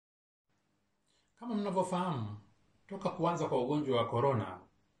Kama mnavyofahamu, toka kuanza kwa ugonjwa wa corona,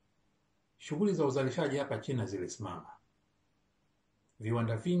 shughuli za uzalishaji hapa China zilisimama.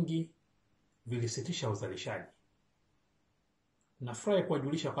 Viwanda vingi vilisitisha uzalishaji. Nafurahi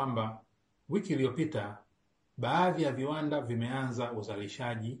kuwajulisha kwamba wiki iliyopita baadhi ya viwanda vimeanza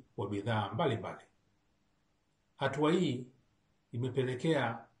uzalishaji wa bidhaa mbalimbali. Hatua hii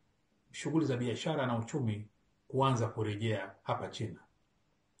imepelekea shughuli za biashara na uchumi kuanza kurejea hapa China.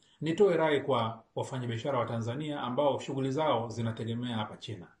 Nitoe rai kwa wafanyabiashara wa Tanzania ambao shughuli zao zinategemea hapa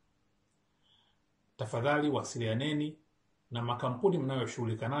China. Tafadhali wasilianeni na makampuni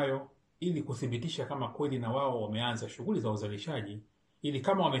mnayoshughulika nayo ili kuthibitisha kama kweli na wao wameanza shughuli za uzalishaji, ili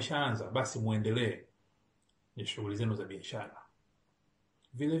kama wameshaanza basi muendelee na shughuli zenu za biashara.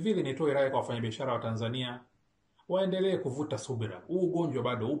 Vile vile nitoe rai kwa wafanyabiashara wa Tanzania waendelee kuvuta subira. Huu ugonjwa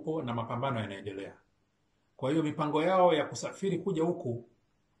bado upo na mapambano yanaendelea. Kwa hiyo mipango yao ya kusafiri kuja huku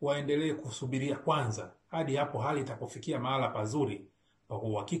waendelee kusubiria kwanza hadi hapo hali itapofikia mahala pazuri pa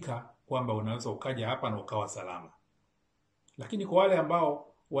uhakika kwamba unaweza ukaja hapa na ukawa salama. Lakini kwa wale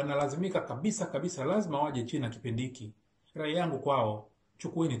ambao wanalazimika kabisa lazima waje China kipindi hiki, rai yangu kwao,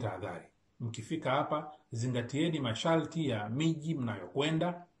 chukueni tahadhari. Mkifika hapa zingatieni masharti ya miji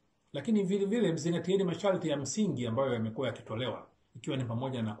mnayokwenda, lakini vile vile mzingatieni masharti ya msingi ambayo yamekuwa yakitolewa, ikiwa ni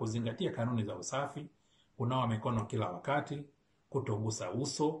pamoja na kuzingatia kanuni za usafi, kunawa mikono kila wakati, kutogusa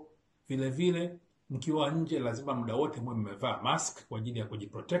uso. Vile vile mkiwa nje lazima muda wote mwe mmevaa mask kwa ajili ya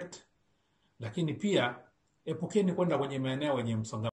kujiprotect. Lakini pia epukeni kwenda kwenye maeneo yenye msongamano.